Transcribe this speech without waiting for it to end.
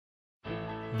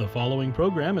The following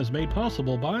program is made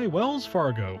possible by Wells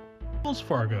Fargo. Wells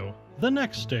Fargo, the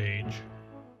next stage.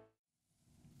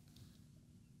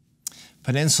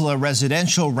 Peninsula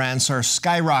residential rents are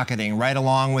skyrocketing right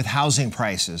along with housing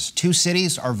prices. Two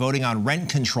cities are voting on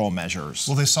rent control measures.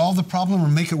 Will they solve the problem or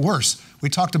make it worse? We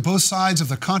talked to both sides of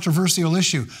the controversial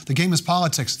issue. The game is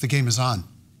politics. The game is on.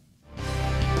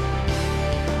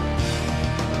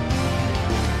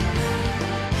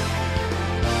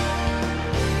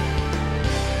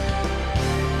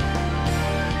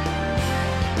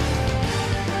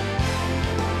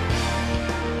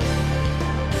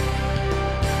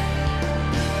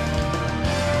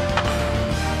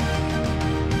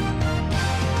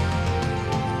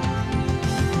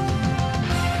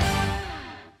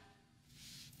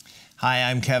 Hi,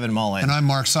 I'm Kevin Mullen. And I'm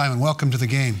Mark Simon. Welcome to the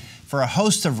game. For a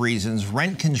host of reasons,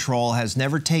 rent control has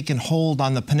never taken hold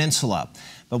on the peninsula.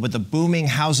 But with the booming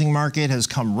housing market has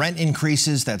come rent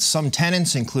increases that some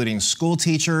tenants, including school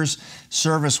teachers,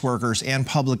 service workers, and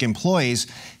public employees,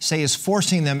 say is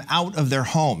forcing them out of their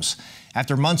homes.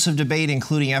 After months of debate,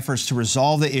 including efforts to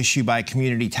resolve the issue by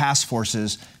community task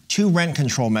forces, two rent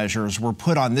control measures were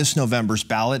put on this November's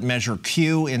ballot, Measure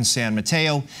Q in San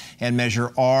Mateo and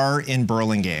Measure R in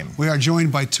Burlingame. We are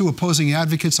joined by two opposing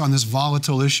advocates on this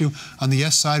volatile issue. On the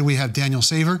yes side, we have Daniel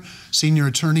Saver, senior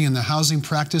attorney in the housing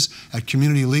practice at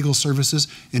Community Legal Services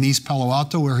in East Palo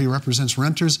Alto, where he represents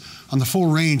renters on the full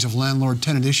range of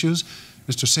landlord-tenant issues.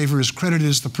 Mr. Saver is credited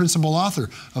as the principal author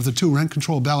of the two rent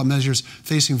control ballot measures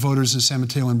facing voters in San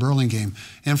Mateo and Burlingame.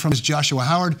 And from Joshua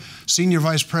Howard, Senior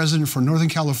Vice President for Northern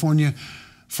California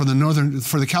for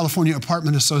the California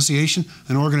Apartment Association,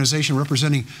 an organization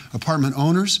representing apartment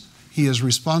owners. He is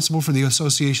responsible for the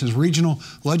association's regional,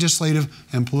 legislative,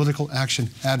 and political action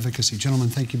advocacy. Gentlemen,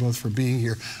 thank you both for being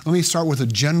here. Let me start with a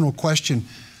general question.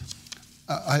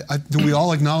 Do we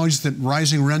all acknowledge that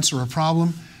rising rents are a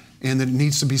problem and that it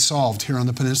needs to be solved here on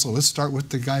the peninsula? Let's start with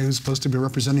the guy who's supposed to be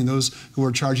representing those who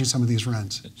are charging some of these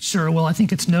rents. Sure. Well, I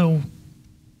think it's not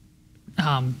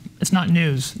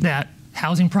news that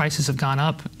housing prices have gone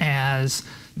up as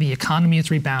the economy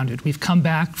has rebounded. We've come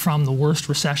back from the worst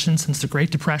recession since the Great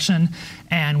Depression,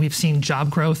 and we've seen job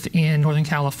growth in Northern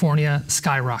California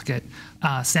skyrocket.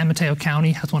 San Mateo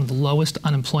County has one of the lowest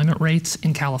unemployment rates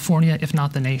in California, if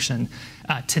not the nation.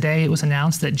 Today, it was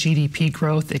announced that GDP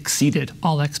growth exceeded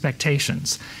all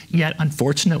expectations. Yet,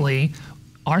 unfortunately,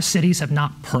 our cities have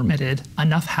not permitted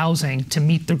enough housing to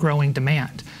meet the growing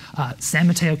demand. San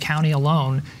Mateo County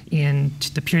alone, in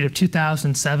the period of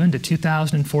 2007 to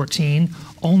 2014,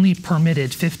 only permitted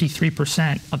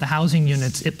 53% of the housing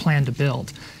units it planned to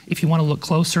build. If you want to look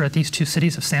closer at these two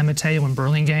cities of San Mateo and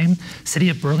Burlingame, City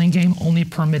of Burlingame only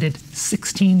permitted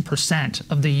 16%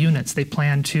 of the units they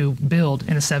planned to build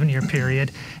in a 7-year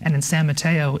period, and in San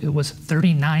Mateo it was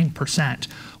 39%.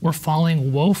 We're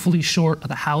falling woefully short of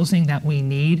the housing that we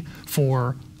need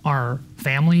for our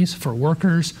families, for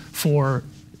workers, for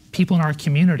people in our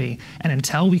community, and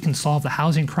until we can solve the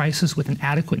housing crisis with an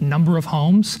adequate number of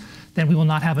homes, then we will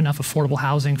not have enough affordable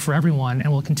housing for everyone,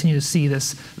 and we'll continue to see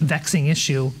this vexing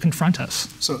issue confront us.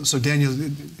 So Daniel,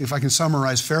 if I can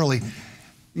summarize fairly,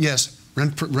 yes,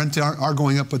 rent are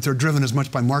going up, but they're driven as much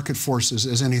by market forces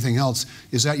as anything else.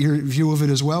 Is that your view of it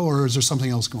as well, or is there something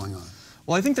else going on?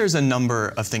 Well, I think there's a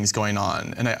number of things going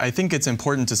on, and I think it's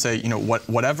important to say,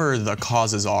 whatever the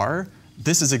causes are,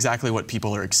 this is exactly what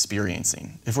people are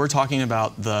experiencing. If we're talking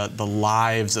about the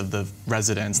lives of the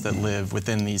residents that live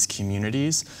within these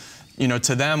communities,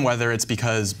 to them, whether it's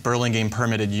because Burlingame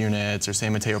permitted units or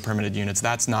San Mateo permitted units,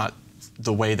 that's not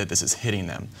the way that this is hitting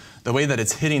them. The way that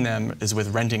it's hitting them is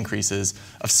with rent increases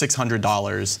of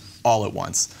 $600 all at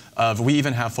once. We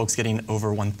even have folks getting over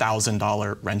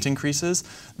 $1,000 rent increases.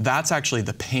 That's actually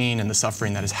the pain and the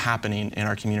suffering that is happening in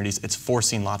our communities. It's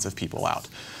forcing lots of people out.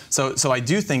 So I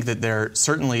do think that there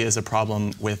certainly is a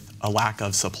problem with a lack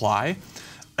of supply.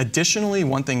 Additionally,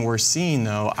 one thing we're seeing,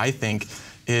 though, I think,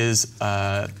 is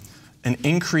an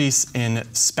increase in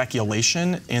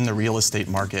speculation in the real estate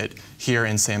market here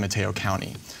in San Mateo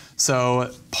County.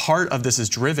 So part of this is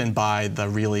driven by the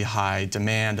really high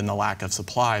demand and the lack of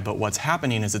supply, but what's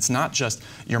happening is it's not just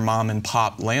your mom and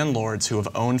pop landlords who have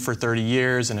owned for 30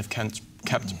 years and have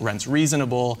kept rents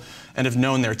reasonable and have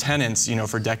known their tenants,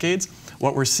 for decades.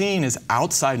 What we're seeing is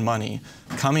outside money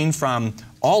coming from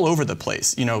all over the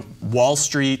place. Wall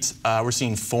Street, we're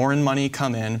seeing foreign money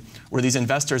come in where these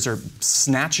investors are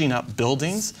snatching up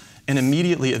buildings and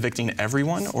immediately evicting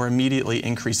everyone or immediately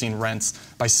increasing rents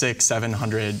by $600,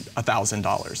 $700,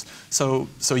 $1,000.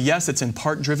 So yes, it's in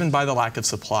part driven by the lack of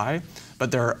supply, But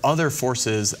there are other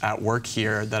forces at work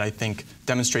here that I think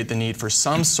demonstrate the need for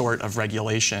some sort of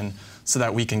regulation so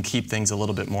that we can keep things a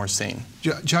little bit more sane.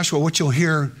 Joshua, what you'll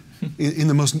hear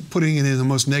putting it in the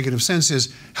most negative sense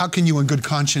is, how can you in good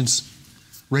conscience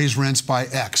raise rents by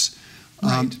X?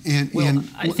 Right.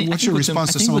 What's your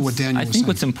response to some of what Daniel was saying? I think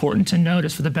what's important to note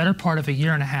is, for the better part of a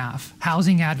year and a half,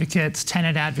 housing advocates,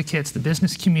 tenant advocates, the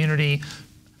business community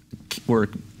were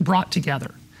brought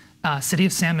together. City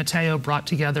of San Mateo brought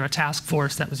together a task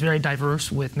force that was very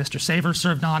diverse, with Mr. Saver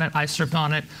served on it, I served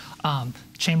on it,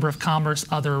 Chamber of Commerce,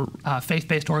 other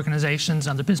faith-based organizations,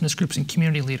 other business groups, and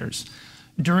community leaders.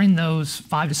 During those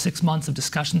 5 to 6 months of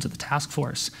discussions of the task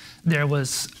force, there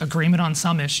was agreement on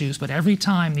some issues, but every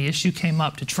time the issue came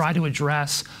up to try to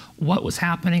address what was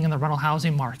happening in the rental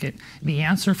housing market, the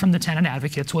answer from the tenant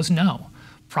advocates was no.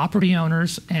 Property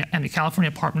owners and the California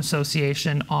Apartment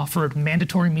Association offered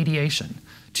mandatory mediation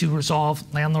to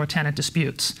resolve landlord-tenant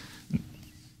disputes.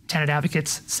 Tenant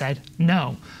advocates said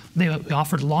no. They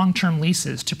offered long-term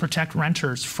leases to protect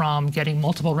renters from getting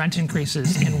multiple rent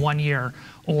increases in 1 year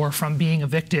or from being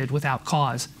evicted without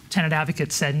cause. Tenant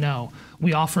advocates said no.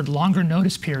 We offered longer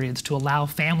notice periods to allow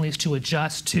families to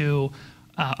adjust to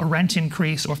a rent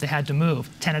increase or if they had to move.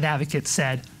 Tenant advocates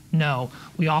said no.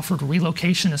 We offered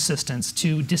relocation assistance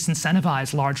to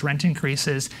disincentivize large rent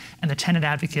increases, and the tenant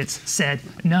advocates said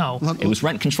no. It was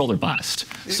rent control or bust.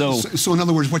 So in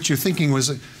other words, what you're thinking was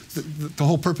the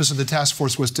whole purpose of the task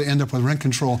force was to end up with rent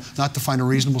control, not to find a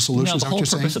reasonable solution. No, the whole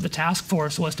purpose of the task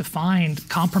force was to find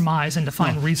compromise and to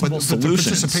find reasonable solutions. The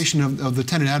participation of the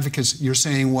tenant advocates, you're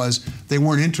saying, was they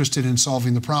weren't interested in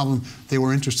solving the problem. They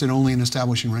were interested only in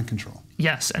establishing rent control.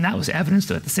 Yes, and that was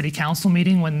evidenced at the city council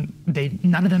meeting when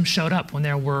none of them showed up. When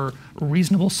there were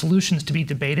reasonable solutions to be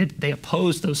debated, they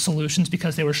opposed those solutions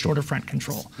because they were short of rent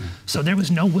control. So there was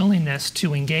no willingness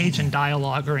to engage in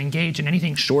dialogue or engage in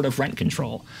anything short of rent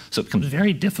control. So it becomes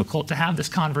very difficult to have this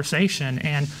conversation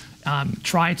and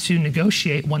try to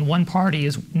negotiate when one party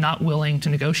is not willing to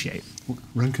negotiate.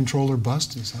 Rent control or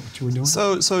bust? Is that what you were doing?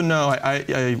 So no,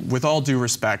 I, with all due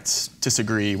respect,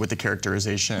 disagree with the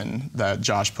characterization that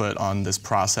Josh put on this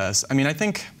process. I mean, I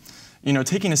think, you know,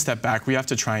 taking a step back, we have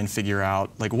to try and figure out,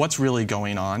 like, what's really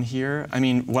going on here. I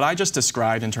mean, what I just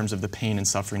described in terms of the pain and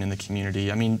suffering in the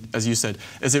community, I mean, as you said,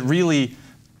 is it really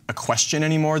a question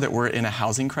anymore that we're in a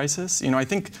housing crisis? You know, I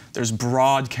think there's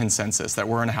broad consensus that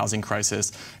we're in a housing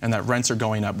crisis and that rents are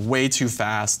going up way too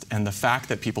fast, and the fact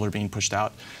that people are being pushed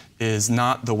out is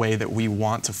not the way that we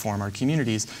want to form our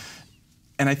communities.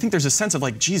 And I think there's a sense of,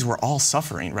 like, geez, we're all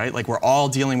suffering, right? Like, we're all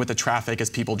dealing with the traffic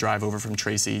as people drive over from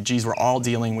Tracy. Geez, we're all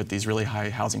dealing with these really high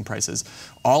housing prices.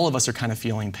 All of us are kind of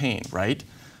feeling pain, right?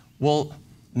 Well,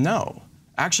 no.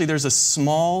 Actually, there's a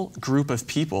small group of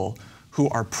people who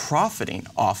are profiting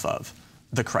off of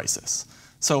the crisis.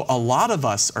 So a lot of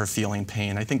us are feeling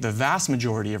pain. I think the vast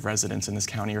majority of residents in this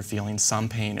county are feeling some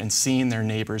pain and seeing their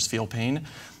neighbors feel pain.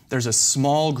 There's a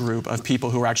small group of people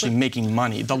who are actually making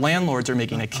money. The landlords are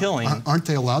making a killing. Aren't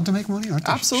they allowed to make money?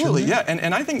 Absolutely, yeah.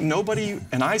 And I think nobody,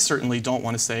 and I certainly don't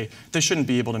want to say they shouldn't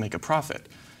be able to make a profit.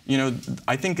 You know,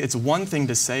 I think it's one thing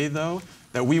to say, though,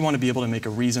 that we want to be able to make a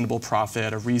reasonable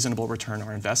profit, a reasonable return on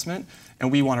our investment,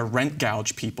 and we want to rent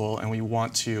gouge people, and we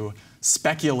want to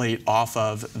speculate off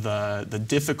of the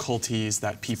difficulties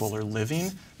that people are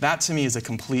living. That, to me, is a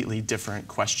completely different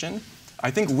question.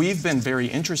 I think we've been very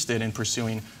interested in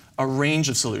pursuing a range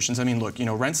of solutions. I mean, look, you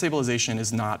know, rent stabilization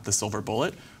is not the silver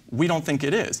bullet. We don't think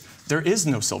it is. There is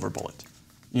no silver bullet.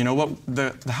 You know what?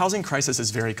 The housing crisis is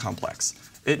very complex.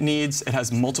 It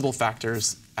has multiple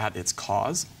factors at its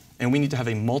cause, and we need to have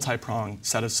a multi-pronged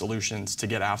set of solutions to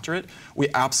get after it. We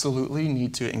absolutely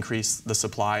need to increase the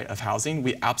supply of housing.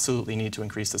 We absolutely need to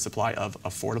increase the supply of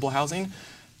affordable housing.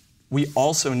 We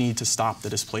also need to stop the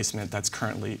displacement that's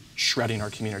currently shredding our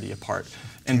community apart.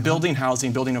 And building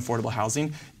housing, building affordable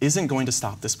housing, isn't going to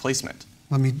stop displacement.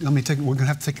 We're going to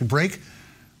have to take a break.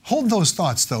 Hold those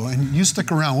thoughts, though, and you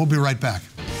stick around. We'll be right back.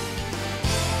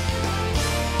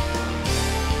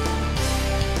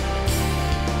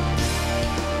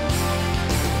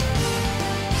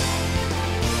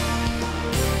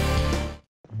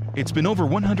 It's been over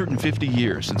 150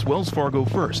 years since Wells Fargo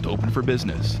first opened for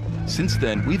business. Since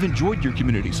then, we've enjoyed your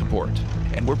community support,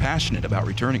 and we're passionate about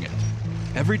returning it.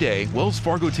 Every day, Wells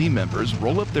Fargo team members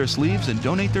roll up their sleeves and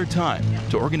donate their time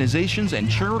to organizations and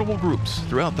charitable groups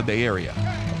throughout the Bay Area.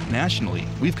 Nationally,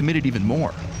 we've committed even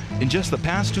more. In just the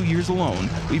past 2 years alone,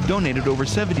 we've donated over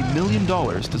 $70 million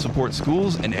to support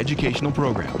schools and educational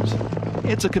programs.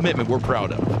 It's a commitment we're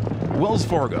proud of. Wells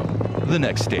Fargo, the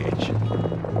next stage.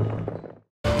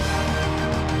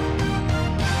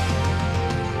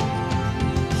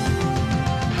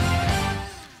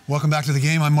 Welcome back to the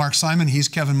game. I'm Mark Simon. He's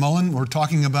Kevin Mullen. We're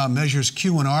talking about measures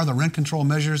Q and R, the rent control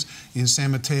measures in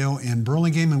San Mateo and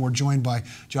Burlingame, and we're joined by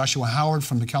Joshua Howard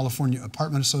from the California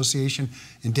Apartment Association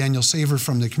and Daniel Saver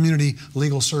from the Community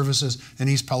Legal Services in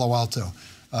East Palo Alto.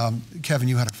 Kevin,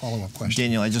 you had a follow-up question.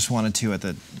 Daniel, I just wanted to, at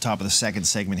the top of the second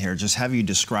segment here, just have you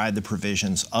describe the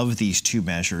provisions of these two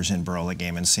measures in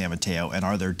Burlingame and San Mateo, and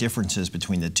are there differences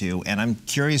between the two? And I'm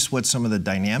curious what some of the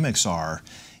dynamics are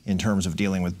in terms of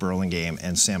dealing with Burlingame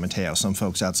and San Mateo. Some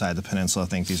folks outside the Peninsula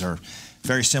think these are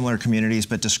very similar communities,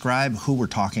 but describe who we're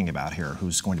talking about here,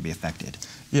 who's going to be affected.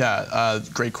 Yeah,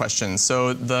 great question.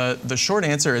 So the short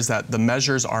answer is that the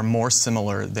measures are more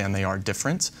similar than they are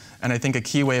different. And I think a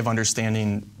key way of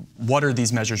understanding what are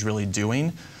these measures really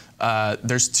doing,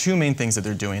 there's two main things that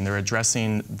they're doing. They're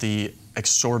addressing the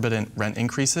exorbitant rent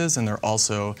increases, and they're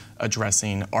also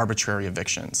addressing arbitrary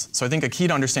evictions. So I think a key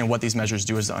to understand what these measures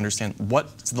do is to understand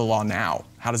what's the law now?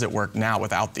 How does it work now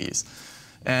without these?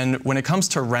 And when it comes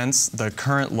to rents, the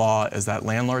current law is that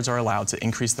landlords are allowed to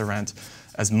increase the rent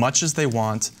as much as they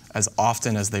want, as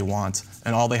often as they want,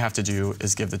 and all they have to do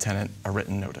is give the tenant a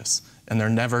written notice. And they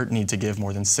never need to give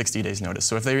more than 60 days notice.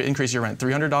 So if they increase your rent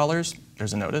 $300,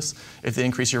 there's a notice. If they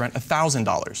increase your rent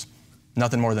 $1,000,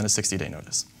 nothing more than a 60-day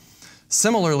notice.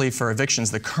 Similarly, for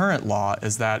evictions, the current law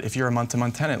is that if you're a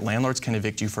month-to-month tenant, landlords can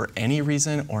evict you for any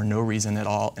reason or no reason at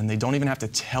all, and they don't even have to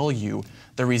tell you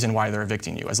the reason why they're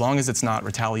evicting you. As long as it's not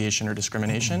retaliation or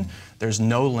discrimination, there's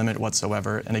no limit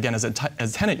whatsoever. And again, as a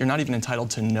tenant, you're not even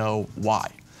entitled to know why.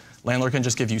 Landlord can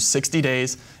just give you 60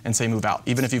 days and say move out,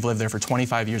 even if you've lived there for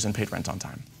 25 years and paid rent on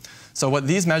time. So what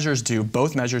these measures do,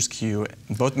 both Measure Q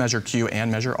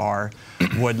and Measure R,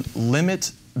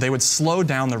 they would slow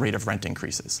down the rate of rent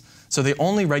increases. So they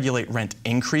only regulate rent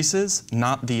increases,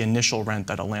 not the initial rent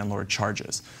that a landlord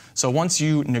charges. So once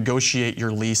you negotiate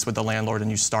your lease with the landlord and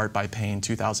you start by paying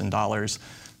 $2,000,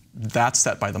 that's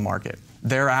set by the market.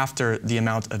 Thereafter, the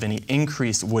amount of any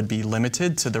increase would be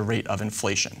limited to the rate of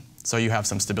inflation. So you have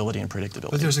some stability and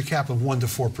predictability. But there's a cap of 1 to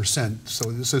 4%. So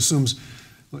this assumes,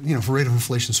 you know, if the rate of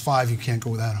inflation is 5, you can't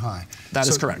go that high. That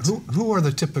is correct. Who are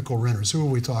the typical renters? Who are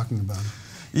we talking about?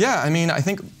 Yeah, I mean, I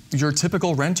think your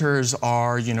typical renters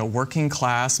are, you know, working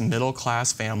class, middle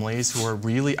class families who are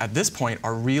really, at this point,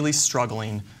 are really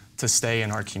struggling to stay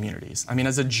in our communities. I mean,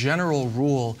 as a general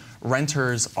rule,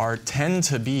 renters tend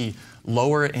to be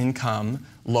lower income,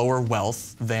 lower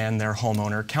wealth than their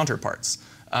homeowner counterparts.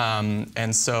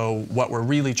 And so what we're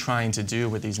really trying to do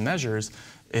with these measures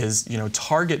is, you know,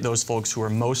 target those folks who are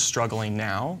most struggling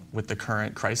now with the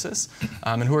current crisis,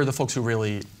 and who are the folks who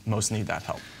really most need that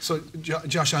help. So,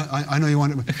 Josh, I know you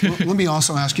want to. Let me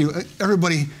also ask you.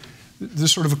 Everybody,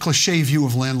 there's sort of a cliche view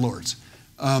of landlords,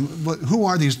 but who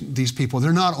are these people?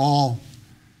 They're not all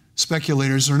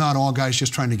speculators. They're not all guys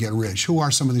just trying to get rich. Who are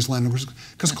some of these landlords?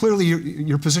 Because clearly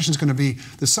your position is going to be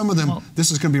that some of them, this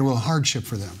is going to be a real hardship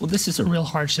for them. Well, this is a real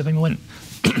hardship. I mean, when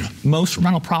most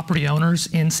rental property owners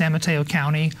in San Mateo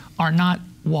County are not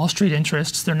Wall Street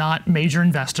interests, they're not major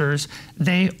investors,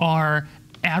 they are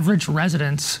average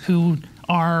residents who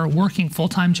are working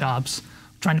full-time jobs,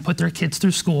 trying to put their kids through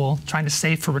school, trying to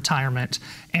save for retirement,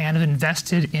 and have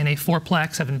invested in a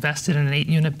fourplex, have invested in an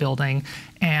 8-unit building,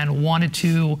 and wanted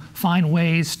to find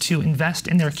ways to invest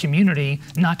in their community,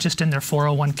 not just in their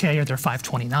 401k or their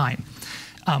 529.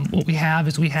 What we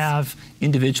have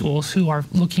individuals who are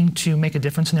looking to make a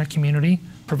difference in their community,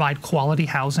 provide quality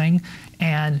housing,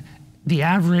 and the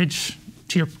average,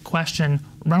 to your question,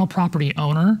 rental property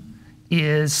owner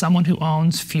is someone who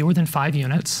owns fewer than 5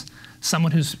 units,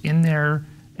 someone who's in their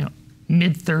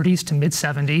mid-30s to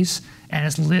mid-70s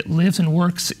and lives and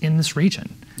works in this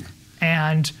region.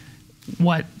 And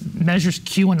what Measures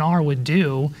Q and R would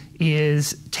do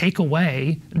is take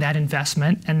away that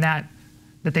investment and that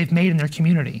they've made in their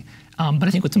community. But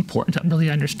I think what's important to really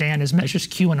understand is Measures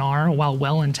Q and R, while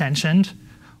well-intentioned,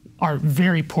 are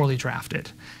very poorly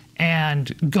drafted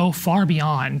and go far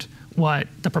beyond what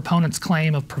the proponents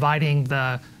claim of providing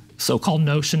the so-called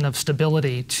notion of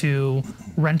stability to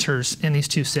renters in these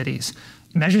two cities.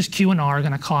 Measures Q and R are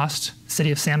going to cost the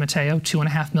city of San Mateo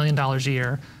 $2.5 million a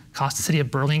year, cost the city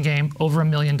of Burlingame over $1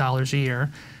 million a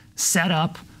year, set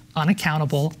up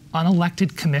unaccountable,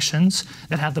 unelected commissions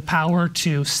that have the power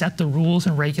to set the rules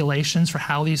and regulations for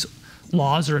how these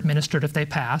laws are administered if they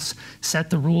pass,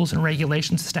 set the rules and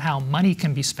regulations as to how money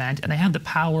can be spent, and they have the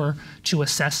power to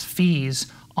assess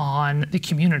fees on the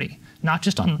community, not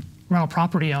just on rental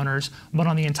property owners, but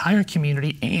on the entire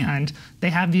community, and they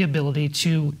have the ability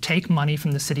to take money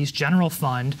from the city's general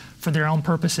fund for their own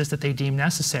purposes that they deem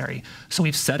necessary. So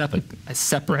we've set up a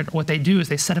separate, what they do is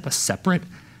they set up a separate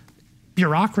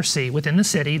bureaucracy within the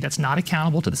city that's not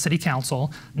accountable to the city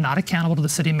council, not accountable to the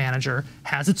city manager,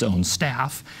 has its own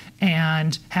staff,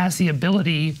 and has the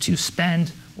ability to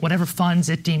spend whatever funds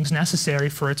it deems necessary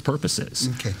for its purposes.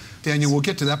 Okay, Daniel, we'll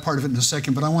get to that part of it in a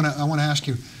second, but I want to ask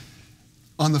you,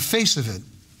 on the face of it,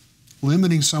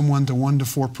 limiting someone to 1% to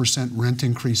 4% rent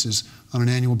increases on an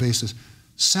annual basis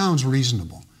sounds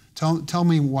reasonable. Tell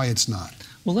me why it's not.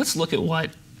 Well, let's look at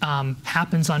what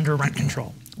happens under rent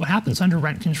control. What happens under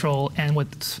rent control and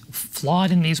what's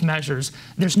flawed in these measures,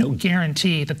 there's no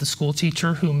guarantee that the school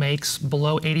teacher who makes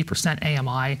below 80%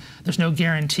 AMI, there's no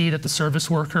guarantee that the service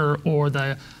worker or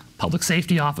the public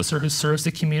safety officer who serves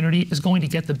the community is going to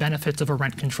get the benefits of a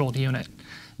rent-controlled unit.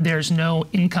 There's no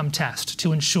income test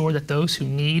to ensure that those who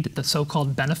need the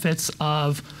so-called benefits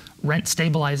of rent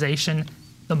stabilization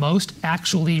the most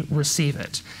actually receive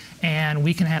it. And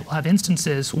we can have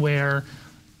instances where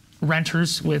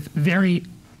renters with very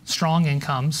strong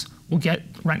incomes will get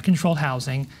rent-controlled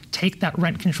housing, take that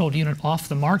rent-controlled unit off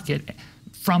the market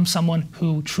from someone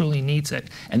who truly needs it.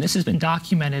 And this has been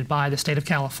documented by the state of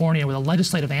California, where the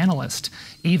legislative analyst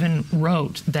even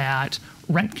wrote that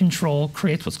rent control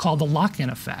creates what's called the lock-in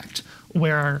effect,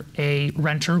 where a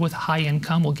renter with high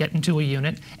income will get into a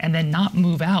unit and then not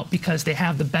move out because they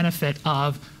have the benefit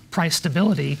of price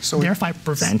stability, thereby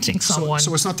preventing someone.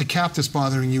 So it's not the cap that's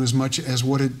bothering you as much as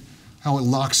how it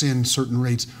locks in certain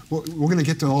rates. We're going to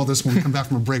get to all this when we come back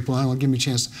from a break, but I'll give me a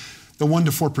chance. The 1%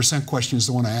 to 4% question is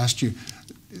the one I asked you.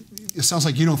 It sounds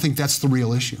like you don't think that's the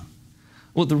real issue.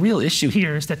 Well, the real issue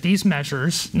here is that these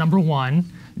measures, number one,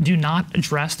 do not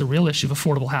address the real issue of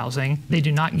affordable housing. They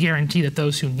do not guarantee that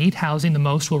those who need housing the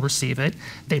most will receive it.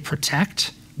 They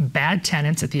protect bad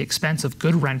tenants at the expense of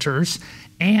good renters,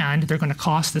 and they're going to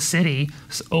cost the city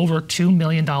over $2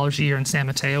 million a year in San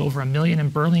Mateo, over $1 million in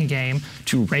Burlingame,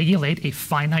 to regulate a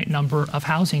finite number of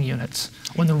housing units.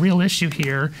 When the real issue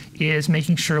here is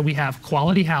making sure we have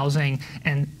quality housing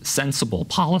and sensible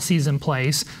policies in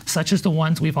place, such as the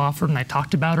ones we've offered and I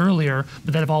talked about earlier,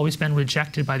 but that have always been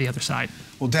rejected by the other side.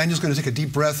 Well, Daniel's going to take a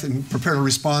deep breath and prepare a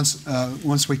response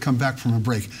once we come back from a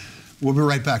break. We'll be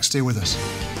right back. Stay with us.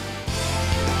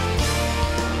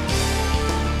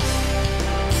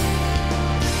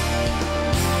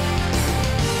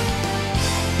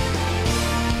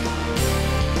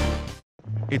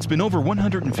 It's been over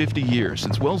 150 years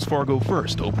since Wells Fargo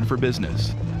first opened for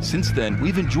business. Since then,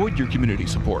 we've enjoyed your community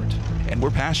support, and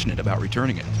we're passionate about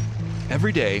returning it.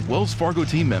 Every day, Wells Fargo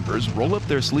team members roll up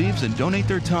their sleeves and donate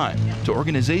their time to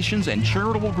organizations and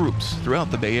charitable groups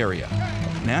throughout the Bay Area.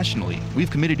 Nationally,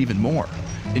 we've committed even more.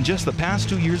 In just the past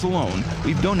 2 years alone,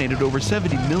 we've donated over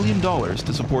 $70 million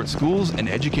to support schools and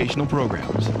educational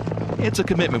programs. It's a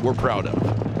commitment we're proud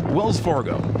of. Wells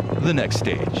Fargo, the next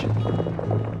stage.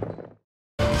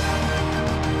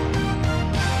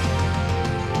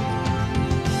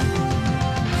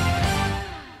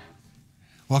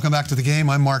 Welcome back to the game.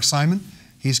 I'm Mark Simon.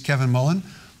 He's Kevin Mullen.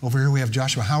 Over here we have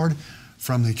Joshua Howard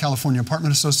from the California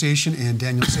Apartment Association and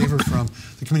Daniel Saver from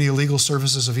the Community Legal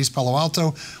Services of East Palo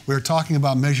Alto. We're talking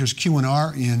about measures Q and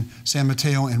R in San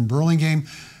Mateo and Burlingame.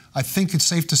 I think it's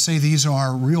safe to say these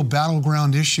are real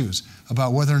battleground issues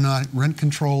about whether or not rent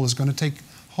control is going to take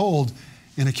hold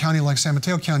in a county like San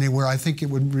Mateo County, where I think it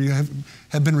would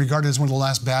have been regarded as one of the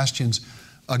last bastions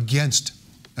against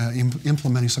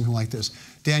implementing something like this.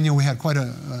 Daniel, we had quite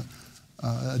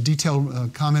a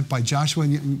detailed comment by Joshua,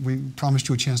 and we promised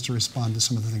you a chance to respond to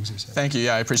some of the things he said. Thank you.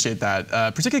 Yeah, I appreciate that,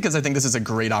 particularly because I think this is a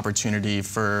great opportunity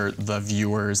for the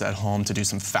viewers at home to do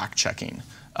some fact-checking.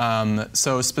 I want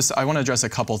to address a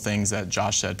couple things that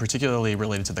Josh said, particularly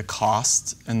related to the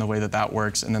cost and the way that that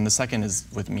works, and then the second is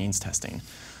with means testing.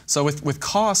 So with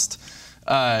cost,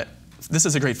 this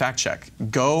is a great fact check.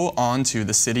 Go on to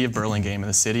the City of Burlingame and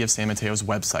the City of San Mateo's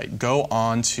website. Go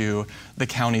on to the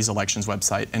county's elections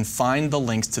website and find the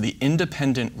links to the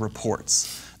independent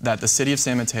reports that the City of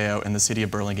San Mateo and the City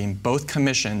of Burlingame both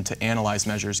commissioned to analyze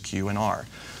measures Q and R.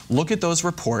 Look at those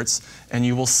reports and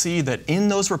you will see that in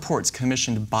those reports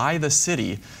commissioned by the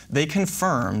city, they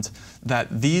confirmed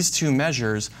that these two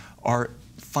measures are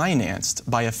financed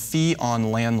by a fee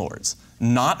on landlords.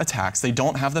 Not a tax. They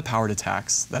don't have the power to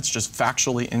tax. That's just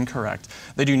factually incorrect.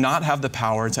 They do not have the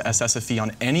power to assess a fee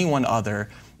on anyone other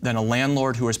than a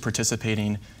landlord who is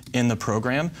participating in the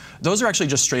program. Those are actually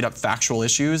just straight up factual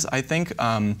issues, I think.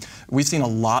 We've seen a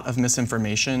lot of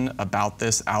misinformation about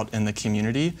this out in the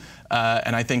community.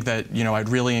 And I think that, I'd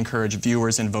really encourage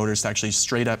viewers and voters to actually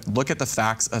straight up look at the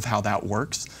facts of how that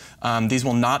works. These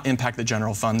will not impact the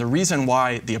general fund. The reason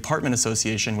why the Apartment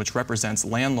Association, which represents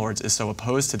landlords, is so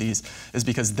opposed to these is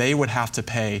because they would have to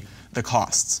pay the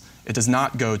costs. It does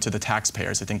not go to the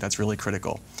taxpayers. I think that's really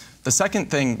critical. The second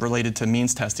thing related to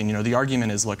means testing, the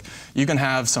argument is, look, you can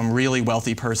have some really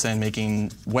wealthy person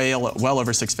making well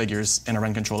over 6 figures in a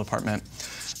rent-controlled apartment.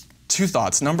 Two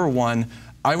thoughts. Number one,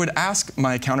 I would ask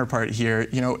my counterpart here,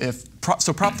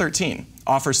 so Prop 13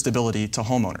 offers stability to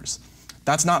homeowners.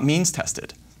 That's not means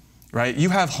tested, right? You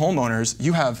have homeowners,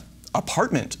 you have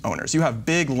apartment owners, you have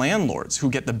big landlords who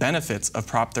get the benefits of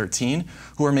Prop 13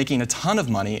 who are making a ton of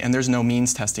money, and there's no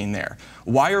means testing there.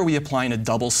 Why are we applying a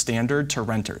double standard to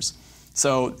renters?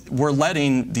 So we're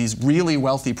letting these really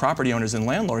wealthy property owners and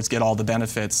landlords get all the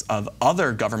benefits of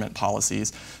other government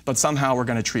policies, but somehow we're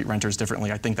going to treat renters differently.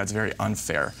 I think that's very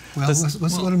unfair. Well,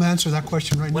 let's let him answer that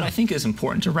question right now. What I think is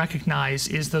important to recognize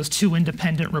is those 2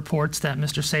 independent reports that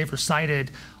Mr. Saver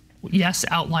cited, yes,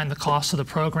 outline the costs of the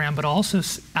program, but also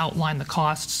outline the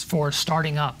costs for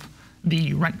starting up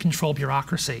the rent control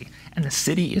bureaucracy. And the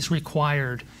city is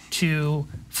required to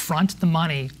front the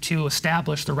money to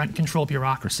establish the rent control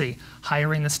bureaucracy,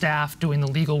 hiring the staff, doing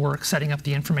the legal work, setting up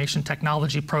the information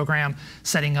technology program,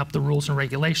 setting up the rules and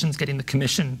regulations, getting the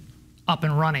commission up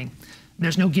and running.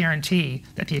 There's no guarantee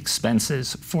that the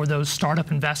expenses for those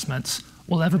startup investments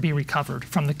will ever be recovered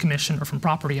from the commission or from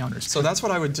property owners. So that's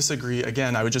what I would disagree.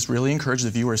 Again, I would just really encourage the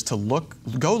viewers to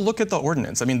go look at the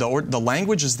ordinance. I mean, the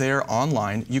language is there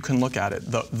online. You can look at it.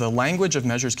 The language of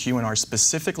Measures Q and R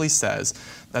specifically says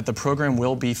that the program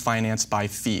will be financed by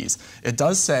fees. It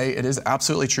does say, it is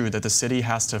absolutely true that the city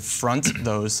has to front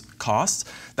those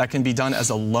costs. That can be done as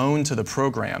a loan to the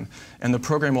program, and the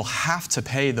program will have to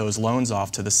pay those loans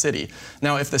off to the city.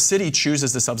 Now, if the city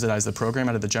chooses to subsidize the program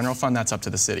out of the general fund, that's up to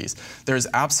the cities. There's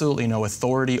absolutely no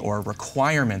authority or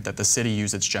requirement that the city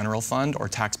use its general fund or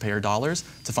taxpayer dollars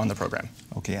to fund the program.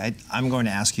 Okay, I'm going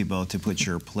to ask you both to put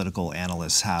your political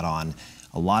analyst hat on.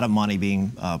 A lot of money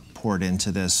being poured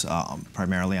into this,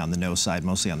 primarily on the no side,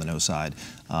 mostly on the no side,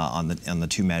 on the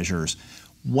 2 measures.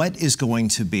 What is going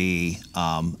to be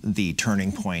the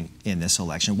turning point in this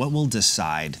election? What will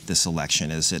decide this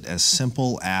election? Is it as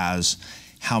simple as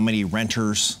how many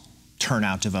renters turn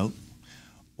out to vote?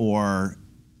 Or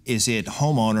is it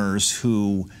homeowners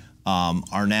who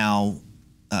are now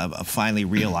finally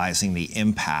realizing the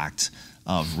impact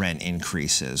of rent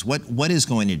increases? What is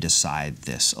going to decide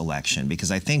this election? Because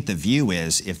I think the view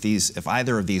is if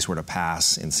either of these were to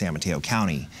pass in San Mateo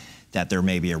County, that there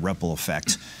may be a ripple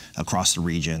effect across the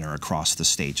region or across the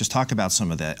state. Just talk about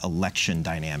some of the election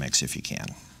dynamics if you can.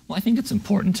 Well, I think it's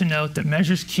important to note that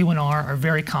Measures Q and R are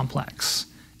very complex,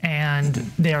 and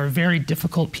they are very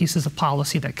difficult pieces of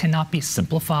policy that cannot be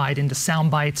simplified into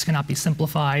sound bites, cannot be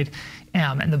simplified,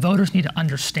 and the voters need to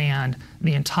understand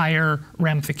the entire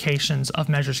ramifications of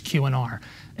Measures Q and R.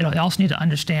 They also need to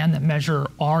understand that Measure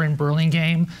R in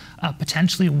Burlingame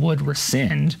potentially would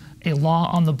rescind a law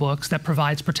on the books that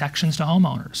provides protections to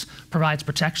homeowners,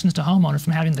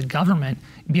 from having the government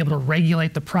be able to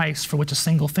regulate the price for which a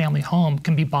single-family home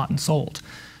can be bought and sold.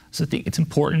 So I think it's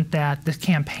important that the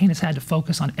campaign has had to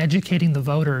focus on educating the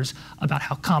voters about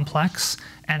how complex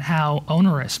and how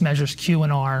onerous Measures Q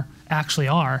and R actually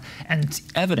are. And it's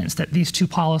evidence that these 2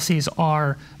 policies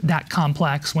are that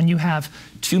complex when you have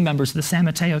 2 members of the San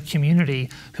Mateo community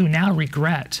who now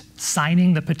regret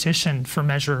signing the petition for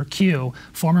Measure Q.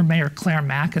 Former Mayor Claire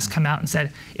Mack has come out and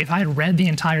said, if I had read the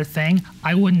entire thing,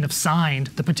 I wouldn't have signed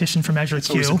the petition for Measure Q. It's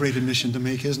always a great admission to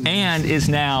make, isn't it? And is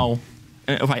now,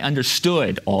 if I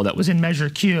understood all that was in Measure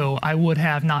Q, I would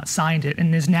have not signed it,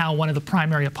 and is now one of the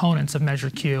primary opponents of Measure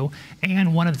Q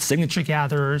and one of the signature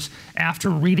gatherers. After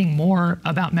reading more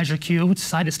about Measure Q,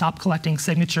 decided to stop collecting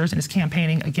signatures and is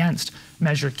campaigning against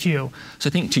Measure Q. So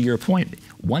I think to your point,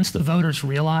 once the voters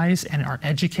realize and are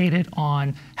educated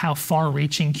on how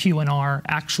far-reaching Q and R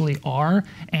actually are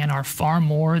and are far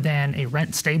more than a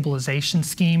rent stabilization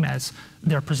scheme as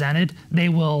they're presented, they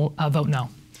will vote no.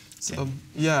 So,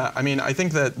 yeah, I mean, I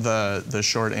think that the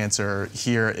short answer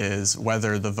here is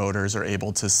whether the voters are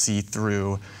able to see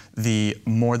through the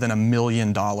more than $1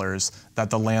 million that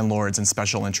the landlords and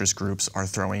special interest groups are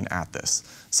throwing at this.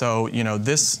 So,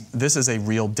 this is a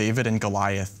real David and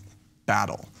Goliath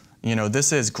battle.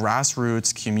 This is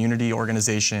grassroots community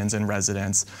organizations and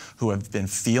residents who have been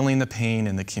feeling the pain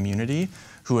in the community,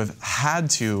 who have had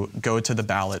to go to the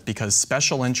ballot because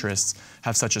special interests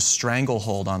have such a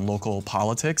stranglehold on local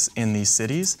politics in these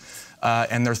cities,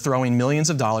 and they're throwing millions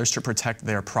of dollars to protect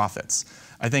their profits.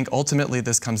 I think ultimately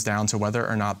this comes down to whether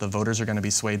or not the voters are going to be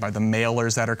swayed by the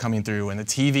mailers that are coming through and the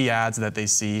TV ads that they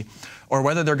see, or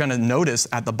whether they're going to notice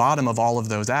at the bottom of all of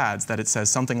those ads that it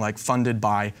says something like funded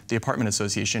by the apartment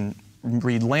association,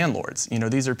 read landlords.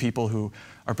 These are people who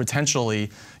are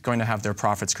potentially going to have their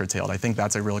profits curtailed. I think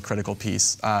that's a really critical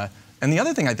piece. And the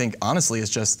other thing I think, honestly, is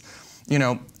just,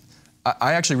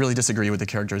 I actually really disagree with the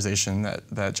characterization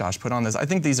that Josh put on this. I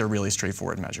think these are really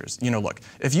straightforward measures. You know, look,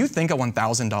 if you think a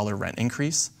 $1,000 rent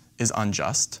increase is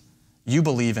unjust, you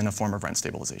believe in a form of rent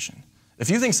stabilization. If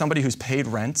you think somebody who's paid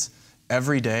rent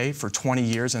every day for 20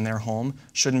 years in their home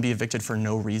shouldn't be evicted for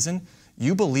no reason,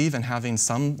 you believe in having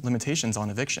some limitations on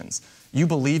evictions. You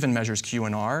believe in measures Q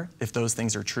and R if those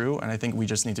things are true, and I think we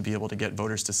just need to be able to get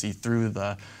voters to see through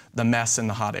the mess and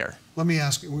the hot air. Let me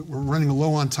ask, we're running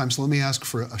low on time, so let me ask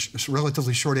for a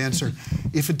relatively short answer.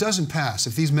 If it doesn't pass,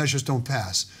 if these measures don't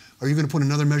pass, are you going to put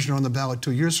another measure on the ballot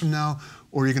 2 years from now,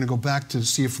 or are you going to go back to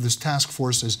see if this task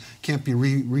force can't be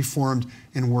reformed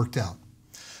and worked out?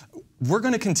 We're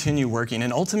going to continue working,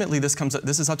 and ultimately this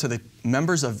is up to the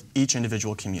members of each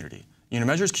individual community. You know,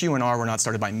 measures Q and R were not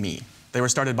started by me. They were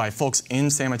started by folks in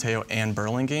San Mateo and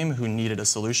Burlingame who needed a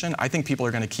solution. I think people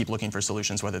are going to keep looking for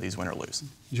solutions whether these win or lose.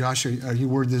 Josh, are you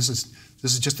worried this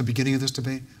is just the beginning of this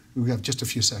debate? We have just a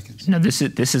few seconds. No, this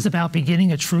is about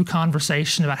beginning a true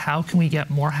conversation about how can we get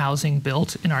more housing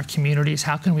built in our communities?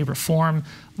 How can we reform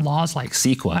laws like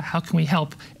CEQA? How can we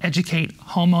help educate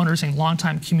homeowners and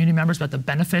longtime community members about the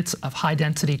benefits of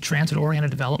high-density transit-oriented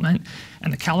development?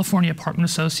 And the California Apartment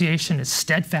Association is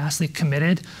steadfastly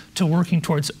committed to working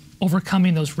towards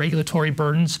overcoming those regulatory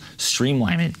burdens,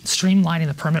 streamlining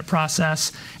the permit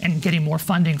process, and getting more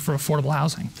funding for affordable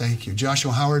housing. Thank you.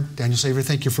 Joshua Howard, Daniel Saver,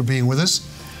 thank you for being with us.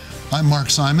 I'm Mark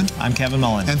Simon. I'm Kevin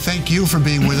Mullen. And thank you for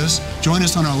being with us. Join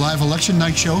us on our live election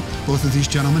night show. Both of these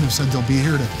gentlemen have said they'll be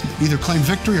here to either claim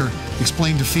victory or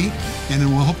explain defeat. And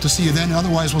we'll hope to see you then.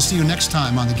 Otherwise, we'll see you next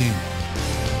time on The Game.